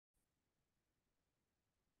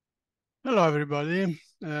Hello, everybody.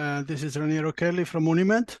 This is Raniero Kelly from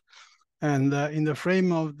Unimed. And in the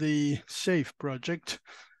frame of the SAFE project,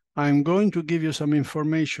 I'm going to give you some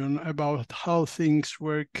information about how things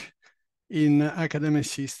work in academic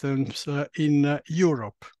systems in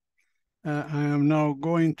Europe. I am now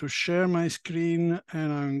going to share my screen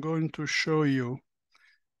and I'm going to show you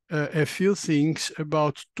a few things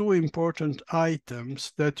about two important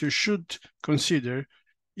items that you should consider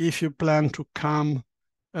if you plan to come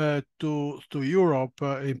to Europe,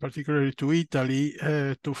 in particular to Italy,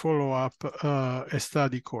 to follow up a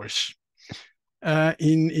study course.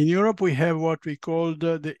 In Europe, we have what we call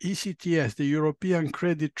the ECTS, the European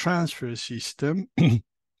Credit Transfer System,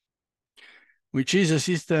 which is a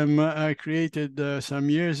system created some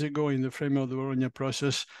years ago in the frame of the Bologna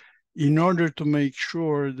process in order to make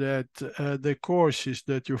sure that the courses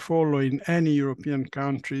that you follow in any European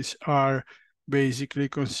countries are basically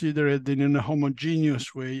considered in a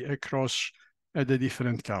homogeneous way across the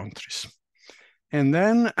different countries. And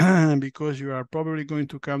then, because you are probably going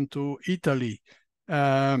to come to Italy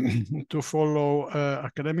to follow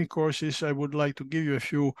academic courses, I would like to give you a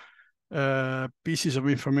few pieces of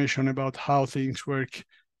information about how things work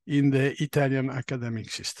in the Italian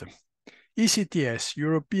academic system. ECTS,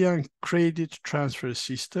 European Credit Transfer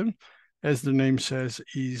System, as the name says,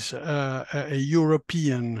 is a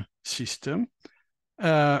European system,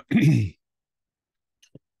 and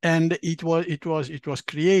it was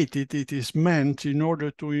created. It is meant in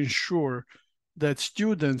order to ensure that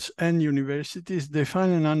students and universities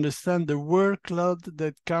define and understand the workload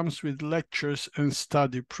that comes with lectures and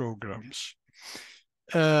study programs.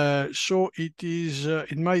 So it is.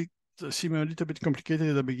 It might seem a little bit complicated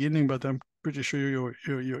at the beginning, but I'm pretty sure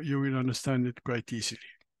you will understand it quite easily.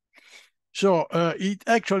 So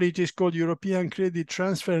it is called European Credit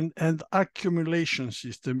Transfer and Accumulation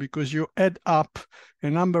System because you add up a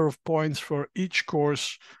number of points for each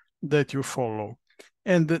course that you follow.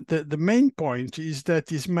 And the main point is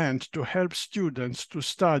that is meant to help students to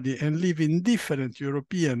study and live in different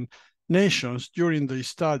European nations during their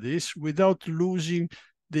studies without losing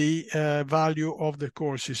the value of the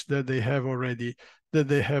courses that they have already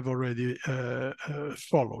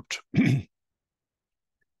followed.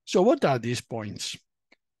 So what are these points?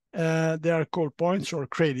 They are called points or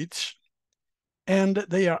credits, and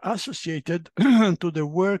they are associated to the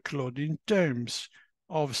workload in terms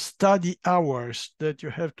of study hours that you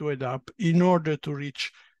have to add up in order to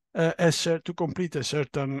reach to complete a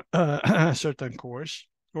certain course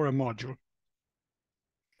or a module.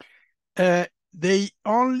 They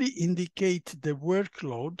only indicate the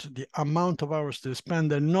workload, the amount of hours they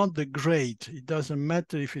spend, and not the grade. It doesn't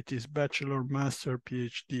matter if it is bachelor, master,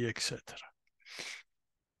 PhD, etc.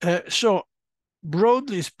 So,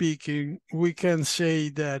 broadly speaking, we can say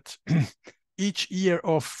that each year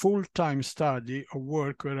of full-time study or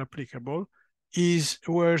work where applicable is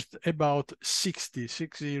worth about 60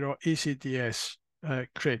 ECTS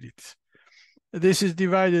credits. This is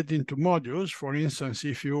divided into modules. For instance,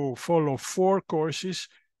 if you follow 4 courses,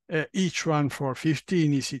 each one for 15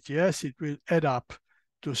 ECTS, it will add up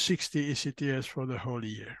to 60 ECTS for the whole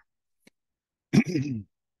year.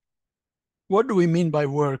 What do we mean by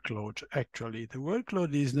workload, actually? The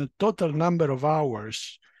workload is the total number of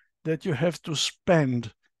hours that you have to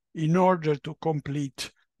spend in order to complete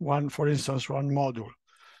for instance, one module.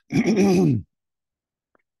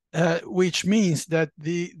 Which means that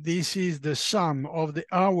this is the sum of the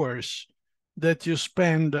hours that you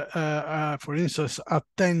spend, for instance,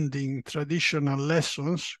 attending traditional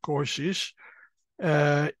lessons, courses,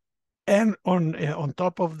 and on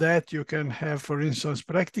top of that, you can have, for instance,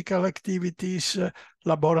 practical activities,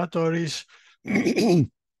 laboratories,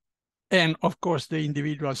 and of course, the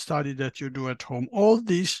individual study that you do at home. All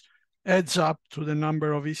this adds up to the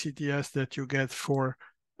number of ECTS that you get for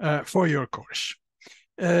your course.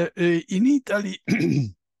 In Italy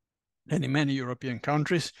and in many European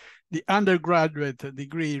countries, the undergraduate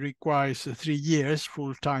degree requires 3 years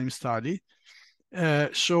full-time study.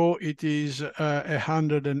 So it is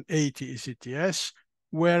 180 ECTS,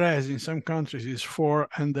 whereas in some countries it's 4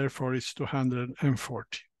 and therefore it's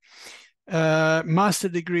 240. Master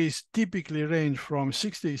degrees typically range from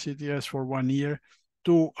 60 ECTS for 1 year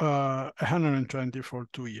to 120 for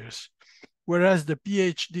 2 years. Whereas the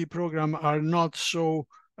PhD program are not so,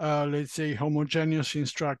 let's say, homogeneous in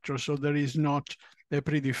structure, so there is not a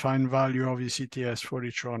predefined value of ECTS for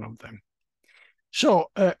each one of them. So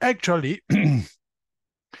actually,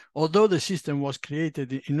 although the system was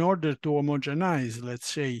created in order to homogenize, let's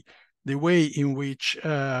say, the way in which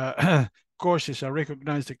courses are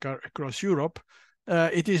recognized across Europe,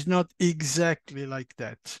 it is not exactly like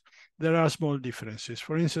that. There are small differences.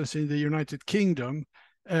 For instance, in the United Kingdom,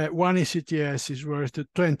 one ECTS is worth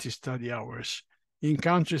 20 study hours. In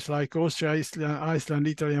countries like Austria, Iceland,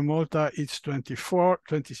 Italy, and Malta, it's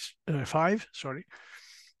 25, sorry.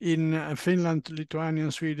 In Finland, Lithuania,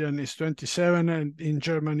 and Sweden, it's 27, and in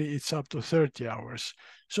Germany, it's up to 30 hours.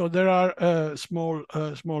 So there are small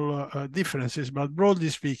differences, but broadly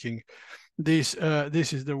speaking, this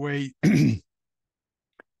is the way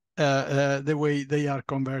they are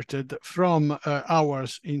converted from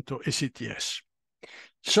hours into ECTS.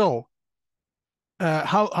 So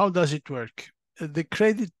how does it work? The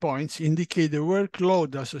credit points indicate the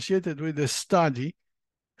workload associated with the study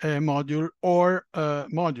module or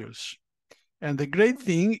modules. And the great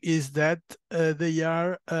thing is that they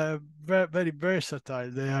are very versatile.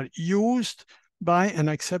 They are used by and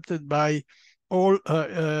accepted by all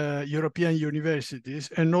European universities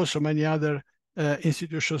and also many other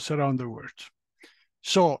institutions around the world.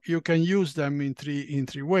 So you can use them in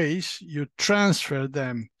three ways. You transfer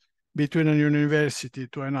them between a university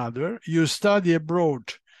to another. You study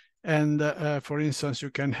abroad, and for instance, you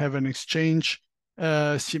can have an exchange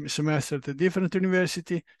semester at a different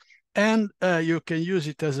university, and you can use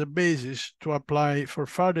it as a basis to apply for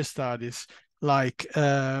further studies like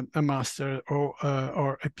a master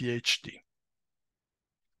or a PhD.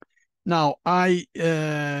 Now, I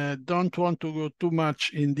don't want to go too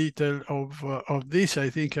much in detail of this. I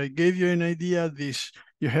think I gave you an idea.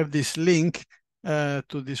 You have this link to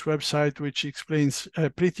this website, which explains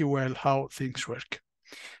pretty well how things work.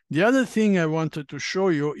 The other thing I wanted to show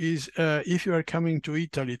you is if you are coming to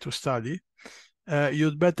Italy to study,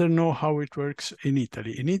 you'd better know how it works in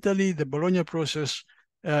Italy. In Italy, the Bologna process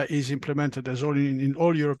is implemented as in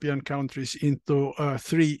all European countries into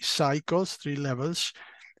 3 cycles, 3 levels.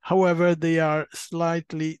 However, they are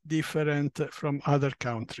slightly different from other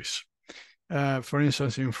countries. For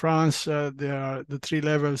instance, in France, the 3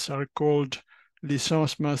 levels are called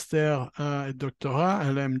licence, master, et doctorat,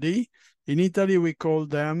 LMD. In Italy, we call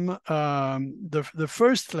them the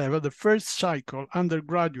first level, the first cycle,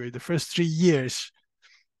 undergraduate, the first 3 years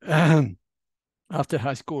after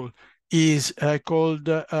high school is called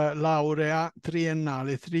laurea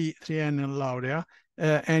triennale, triennial laurea,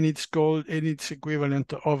 and it's called in its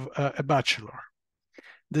equivalent of a bachelor.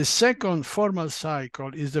 The second formal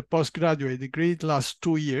cycle is the postgraduate degree. It lasts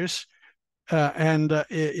 2 years, and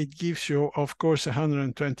it gives you, of course,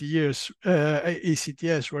 120 years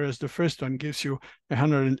ECTS, whereas the first one gives you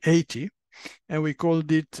 180, and we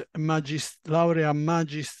called it laurea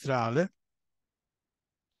magistrale.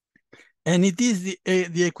 And it is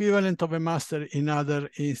the equivalent of a master in other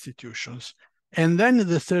institutions. And then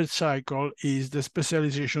the third cycle is the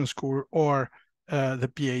specialization school or the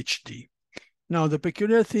PhD. Now, the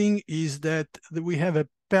peculiar thing is that we have a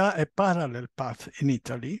parallel path in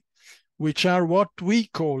Italy, which are what we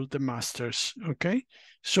call the masters, okay?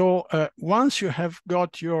 So once you have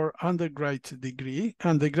got your undergraduate degree,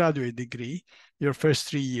 your first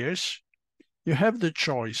 3 years, you have the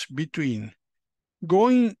choice between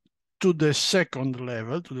going to the second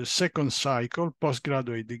level, to the second cycle,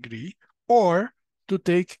 postgraduate degree, or to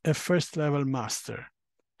take a first level master.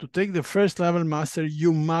 To take the first level master,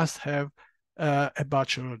 you must have a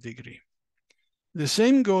bachelor degree. The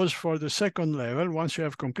same goes for the second level. Once you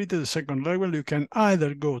have completed the second level, you can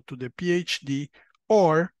either go to the PhD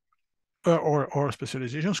or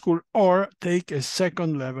specialization school, or take a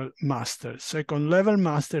second level master. Second level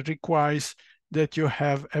master requires that you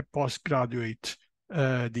have a postgraduate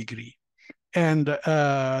degree. And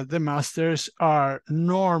the masters are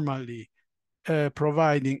normally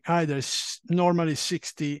providing either normally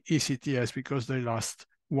 60 ECTS because they last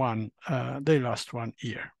 1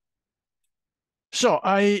 year. So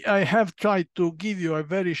I have tried to give you a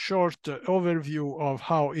very short overview of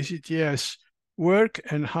how ECTS work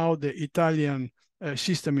and how the Italian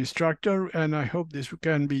system is structured, and I hope this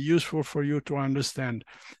can be useful for you to understand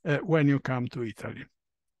when you come to Italy.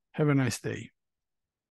 Have a nice day.